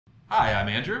Hi, I'm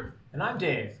Andrew. And I'm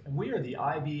Dave, and we are the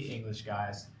IB English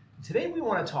guys. Today we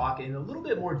want to talk in a little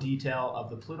bit more detail of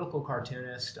the political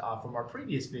cartoonist from our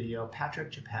previous video,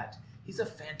 Patrick Chappatte. He's a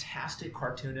fantastic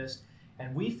cartoonist,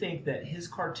 and we think that his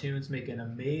cartoons make an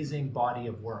amazing body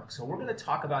of work. So we're going to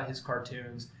talk about his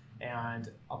cartoons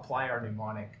and apply our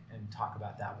mnemonic and talk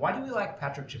about that. Why do we like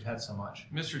Patrick Chappatte so much?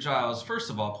 Mr. Giles, first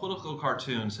of all, political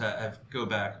cartoons go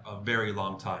back a very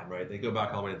long time, right? They go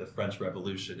back all the way to the French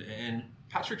Revolution. And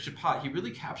Patrick Chappatte, he really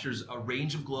captures a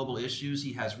range of global issues.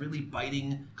 He has really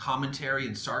biting commentary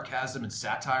and sarcasm and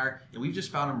satire, and we've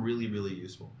just found him really, really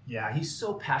useful. Yeah, he's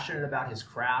so passionate about his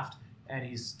craft, and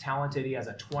he's talented. He has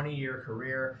a 20-year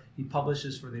career. He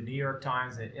publishes for the New York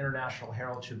Times and International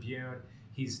Herald Tribune.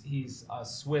 He's a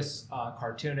Swiss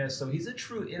cartoonist, so he's a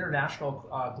true international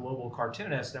global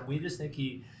cartoonist, and we just think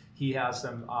he has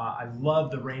some, I love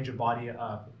the range of body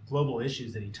global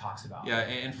issues that he talks about. Yeah,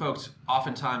 and folks,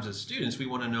 oftentimes as students, we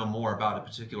want to know more about a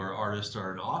particular artist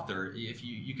or an author. If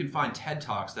you can find TED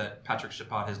Talks that Patrick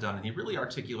Chappatte has done, and he really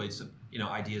articulates some,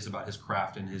 ideas about his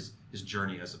craft and his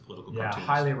journey as a political cartoonist. Yeah,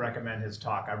 highly recommend his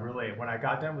talk. When I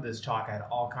got done with his talk, I had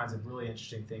all kinds of really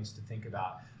interesting things to think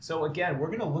about. So again, we're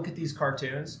going to look at these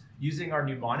cartoons using our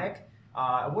mnemonic.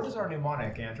 What is our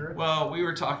mnemonic, Andrew? Well, we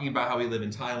were talking about how we live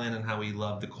in Thailand and how we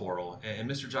love the coral. And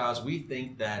Mr. Giles, we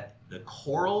think that the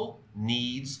coral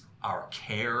needs our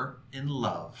care and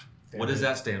love. What does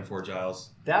that stand for,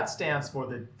 Giles? That stands for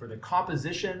the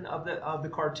composition of the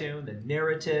cartoon, the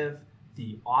narrative,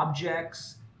 the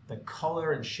objects, the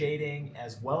color and shading,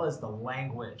 as well as the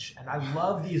language. And I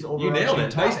love these overarching You nailed it.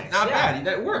 topics. Nice. Not bad.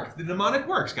 That worked. The mnemonic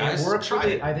works, guys. It works. Try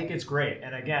it. I think it's great.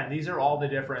 And again, these are all the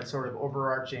different sort of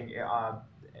overarching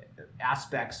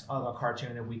aspects of a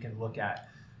cartoon that we can look at.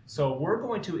 So we're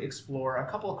going to explore a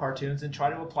couple of cartoons and try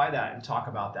to apply that and talk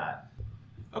about that.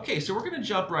 Okay, so we're going to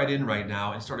jump right in right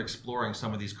now and start exploring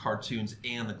some of these cartoons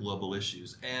and the global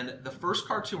issues. And the first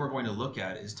cartoon we're going to look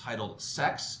at is titled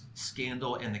Sex,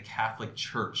 Scandal, and the Catholic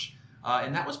Church.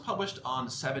 And that was published on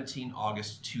 17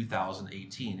 August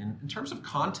 2018. And in terms of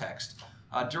context,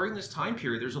 during this time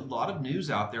period, there's a lot of news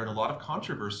out there and a lot of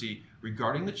controversy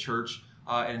regarding the church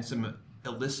and some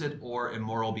illicit or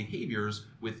immoral behaviors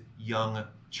with young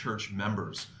church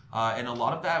members. And a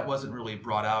lot of that wasn't really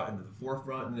brought out into the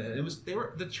forefront,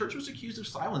 and the church was accused of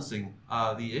silencing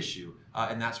the issue,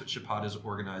 and that's what Chappatte is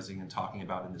organizing and talking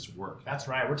about in this work. That's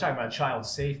right. We're talking about child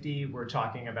safety. We're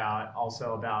talking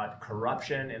also about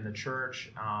corruption in the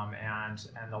church, and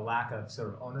the lack of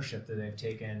sort of ownership that they've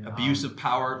taken. Abuse of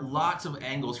power, lots of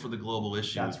angles for the global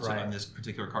issue That's right. on this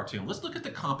particular cartoon. Let's look at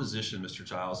the composition, Mr.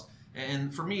 Giles.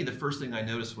 And for me, the first thing I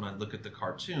noticed when I look at the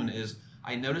cartoon is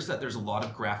I noticed that there's a lot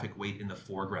of graphic weight in the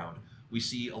foreground. We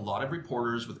see a lot of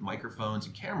reporters with microphones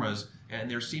and cameras, and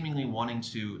they're seemingly wanting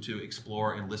to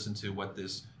explore and listen to what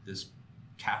this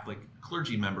Catholic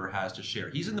clergy member has to share.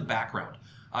 He's in the background.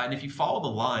 And if you follow the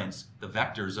lines, the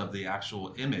vectors of the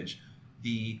actual image,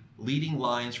 the leading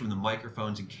lines from the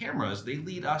microphones and cameras, they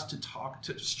lead us to talk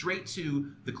straight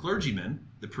to the clergyman,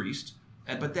 the priest,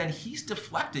 but then he's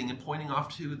deflecting and pointing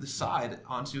off to the side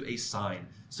onto a sign.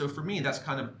 So for me, that's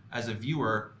kind of, as a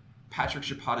viewer, Patrick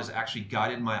Chappatte has actually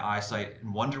guided my eyesight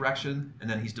in one direction, and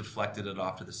then he's deflected it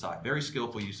off to the side. Very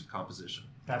skillful use of composition.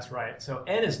 That's right. So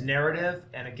N is narrative,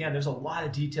 and again, there's a lot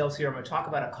of details here. I'm going to talk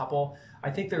about a couple. I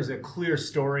think there's a clear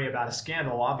story about a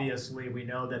scandal. Obviously, we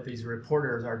know that these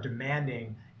reporters are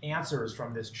demanding answers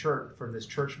from this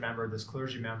church member, this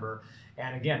clergy member.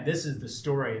 And again, this is the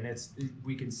story, and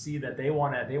we can see that they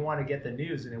want to get the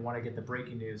news, and they want to get the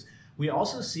breaking news. We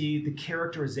also see the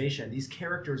characterization. These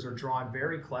characters are drawn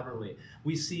very cleverly.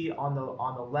 We see on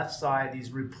the left side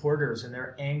these reporters and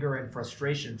their anger and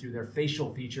frustration through their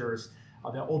facial features,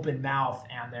 the open mouth,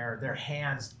 and their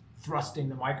hands thrusting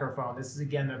the microphone. This is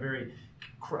again a very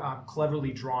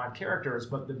cleverly drawn characters,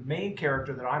 but the main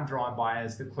character that I'm drawn by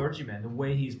is the clergyman, the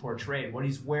way he's portrayed, what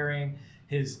he's wearing,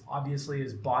 obviously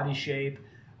his body shape.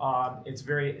 It's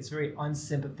very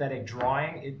unsympathetic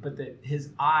drawing, but his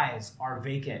eyes are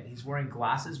vacant. He's wearing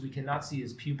glasses. We cannot see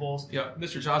his pupils. Yeah,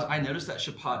 Mr. Giles, I noticed that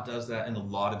Chappatte does that in a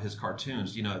lot of his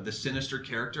cartoons. The sinister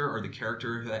character or the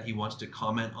character that he wants to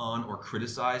comment on or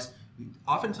criticize,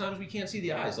 oftentimes we can't see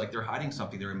the eyes, like they're hiding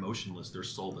something. They're emotionless. They're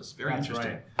soulless. Very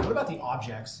interesting. Right. What about the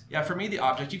objects? Yeah, for me, the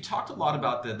object, you've talked a lot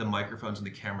about the microphones and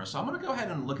the camera, so I'm going to go ahead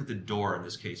and look at the door in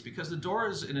this case, because the door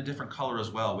is in a different color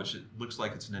as well, which it looks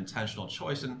like it's an intentional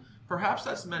choice, and perhaps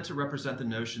that's meant to represent the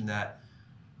notion that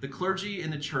the clergy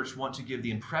in the church want to give the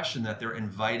impression that they're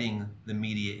inviting the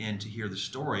media in to hear the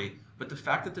story, but the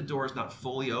fact that the door is not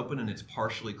fully open and it's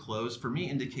partially closed, for me,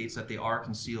 indicates that they are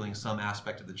concealing some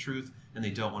aspect of the truth and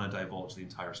they don't want to divulge the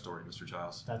entire story, Mr.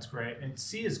 Giles. That's great. And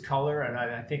C is color, and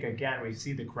I think, again, we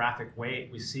see the graphic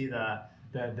weight, we see the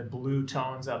blue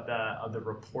tones of the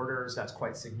reporters. That's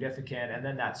quite significant, and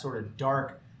then that sort of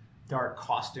dark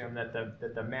costume that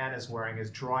the man is wearing is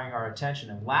drawing our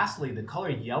attention. And lastly, the color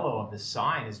yellow of the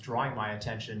sign is drawing my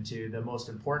attention to the most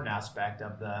important aspect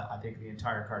of I think the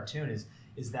entire cartoon is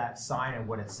that sign and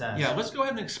what it says. Yeah, let's go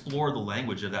ahead and explore the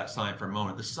language of that sign for a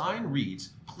moment. The sign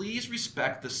reads, "Please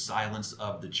respect the silence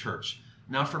of the church."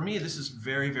 Now, for me, this is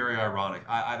very, very ironic.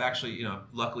 I've actually,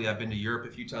 luckily I've been to Europe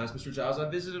a few times, Mr. Giles. I've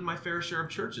visited my fair share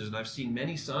of churches, and I've seen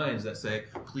many signs that say,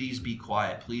 "Please be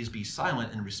quiet, please be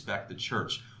silent, and respect the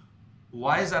church."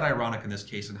 Why is that ironic in this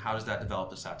case, and how does that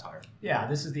develop the satire? Yeah,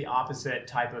 this is the opposite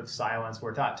type of silence.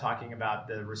 We're not talking about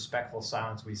the respectful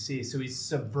silence we see. So he's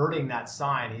subverting that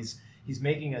sign. He's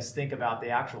making us think about the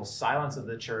actual silence of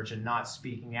the church and not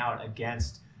speaking out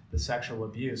against the sexual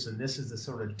abuse. And this is the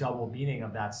sort of double meaning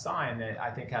of that sign that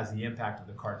I think has the impact of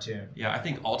the cartoon. Yeah, I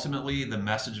think ultimately the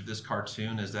message of this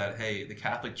cartoon is that, hey, the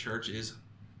Catholic Church is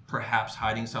perhaps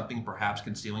hiding something, perhaps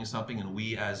concealing something, and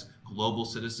we as global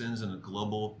citizens and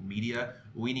global media,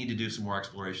 we need to do some more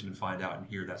exploration and find out and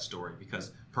hear that story,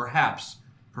 because perhaps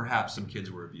some kids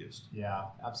were abused. Yeah,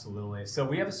 absolutely. So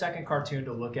we have a second cartoon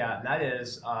to look at, and that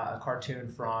is a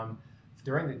cartoon from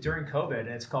during COVID, and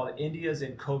it's called India's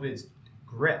in COVID's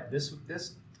Grip.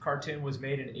 This cartoon was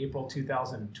made in April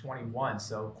 2021,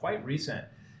 so quite recent.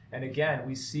 And again,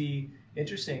 we see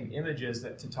interesting images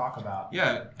to talk about.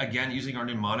 Yeah, again, using our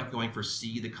mnemonic, going for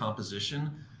C, the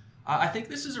composition. I think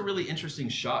this is a really interesting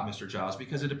shot, Mr. Giles,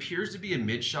 because it appears to be a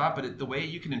mid shot, but the way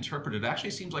you can interpret it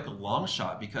actually seems like a long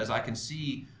shot, because I can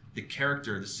see the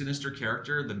character, the sinister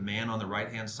character, the man on the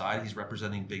right-hand side. He's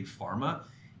representing Big Pharma.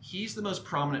 He's the most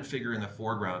prominent figure in the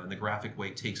foreground, and the graphic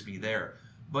weight takes me there.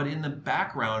 But in the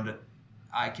background,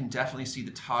 I can definitely see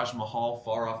the Taj Mahal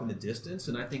far off in the distance,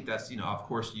 and I think that's, of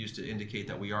course, used to indicate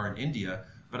that we are in India.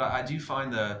 But I do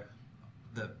find the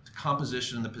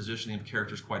composition and the positioning of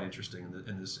characters quite interesting,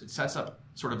 and it sets up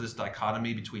sort of this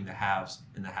dichotomy between the haves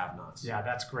and the have-nots. Yeah,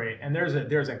 that's great. And there's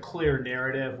a clear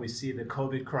narrative. We see the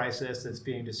COVID crisis that's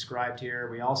being described here.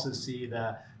 We also see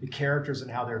the characters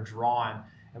and how they're drawn.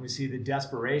 And we see the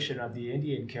desperation of the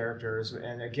Indian characters.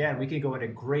 And again, we can go into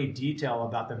great detail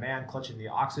about the man clutching the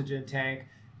oxygen tank,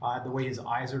 the way his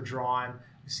eyes are drawn.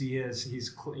 We see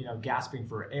he's gasping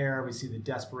for air. We see the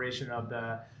desperation of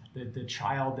the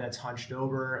child that's hunched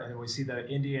over, and then we see the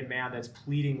Indian man that's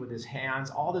pleading with his hands.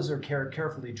 All those are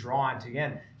carefully drawn to,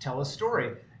 again, tell a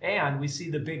story. And we see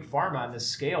the Big Pharma on the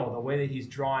scale, the way that he's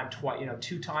drawn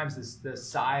 2 times the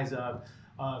size of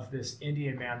this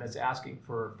Indian man that's asking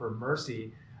for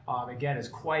mercy. Again, is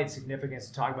quite significant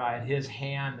to talk about. And his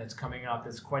hand that's coming up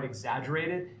that's quite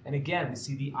exaggerated. And again, we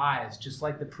see the eyes, just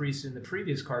like the priest in the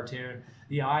previous cartoon.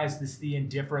 The eyes, the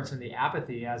indifference and the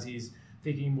apathy as he's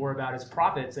thinking more about his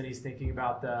profits than he's thinking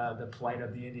about the plight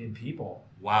of the Indian people.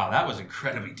 Wow, that was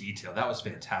incredibly detailed. That was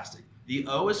fantastic. The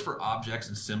O is for objects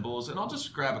and symbols, and I'll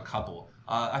just grab a couple.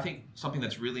 I think something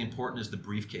that's really important is the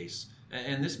briefcase.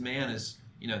 And this man is,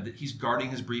 he's guarding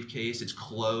his briefcase. It's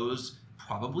closed,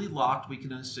 probably locked, we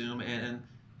can assume, and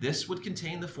this would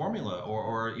contain the formula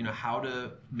or how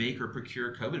to make or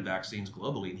procure COVID vaccines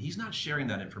globally. And he's not sharing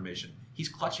that information. He's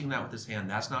clutching that with his hand.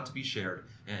 That's not to be shared.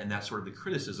 And that's sort of the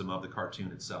criticism of the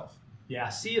cartoon itself. Yeah,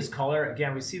 C is color.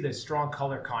 Again, we see the strong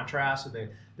color contrast with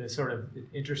the sort of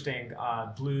interesting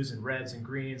blues and reds and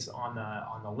greens on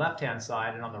the left-hand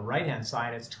side, and on the right-hand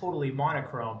side, it's totally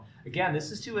monochrome. Again,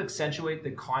 this is to accentuate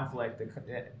the conflict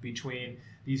between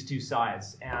these two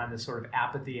sides and the sort of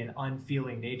apathy and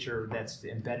unfeeling nature that's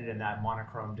embedded in that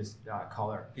monochrome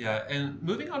color. Yeah, and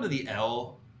moving on to the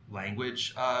L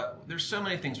language, there's so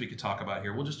many things we could talk about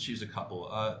here. We'll just choose a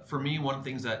couple. For me, one of the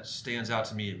things that stands out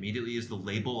to me immediately is the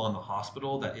label on the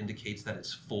hospital that indicates that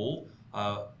it's full.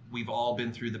 We've all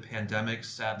been through the pandemic.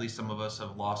 Sadly, some of us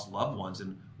have lost loved ones,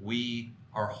 and we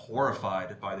are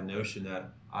horrified by the notion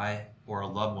that I or a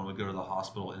loved one would go to the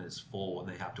hospital and it's full and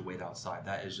they have to wait outside.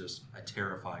 That is just a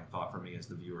terrifying thought for me as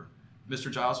the viewer.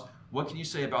 Mr. Giles, what can you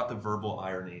say about the verbal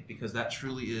irony? Because that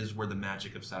truly is where the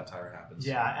magic of satire happens.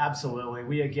 Yeah, absolutely.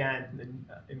 We, again,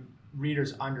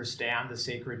 readers understand the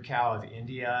sacred cow of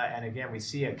India, and again, we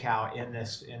see a cow in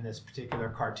this particular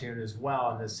cartoon as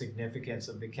well, and the significance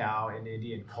of the cow in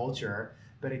Indian culture.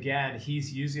 But again,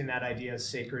 he's using that idea of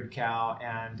sacred cow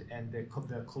and the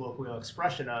colloquial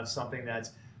expression of something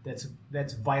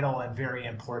that's vital and very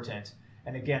important.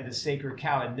 And again, the sacred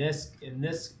cow in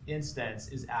this instance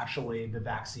is actually the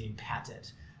vaccine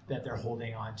patent that they're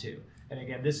holding on to. And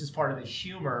again, this is part of the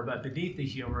humor, but beneath the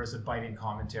humor is a biting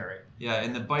commentary. Yeah,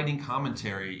 and the biting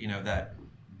commentary, you know, that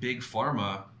big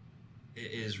pharma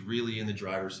is really in the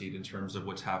driver's seat in terms of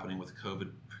what's happening with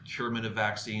COVID procurement of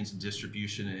vaccines and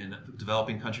distribution in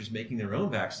developing countries making their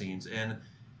own vaccines. And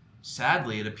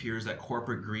sadly, it appears that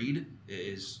corporate greed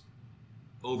is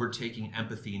overtaking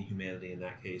empathy and humanity in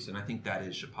that case. And I think that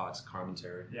is Chappatte's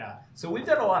commentary. Yeah. So we've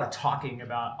done a lot of talking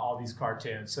about all these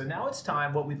cartoons. So now it's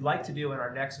time, what we'd like to do in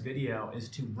our next video is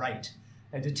to write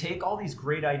and to take all these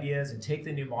great ideas and take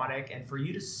the mnemonic and for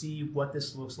you to see what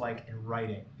this looks like in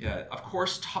writing. Yeah, of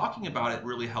course, talking about it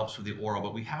really helps for the oral,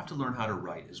 but we have to learn how to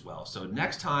write as well. So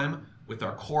next time, with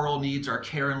our choral needs, our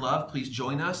care and love, please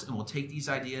join us and we'll take these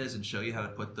ideas and show you how to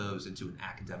put those into an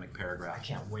academic paragraph. I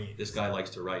can't wait. This guy likes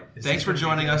to write. Thanks for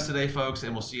joining us today, folks,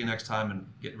 and we'll see you next time and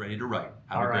get ready to write.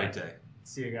 Have a great day.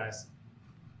 See you guys.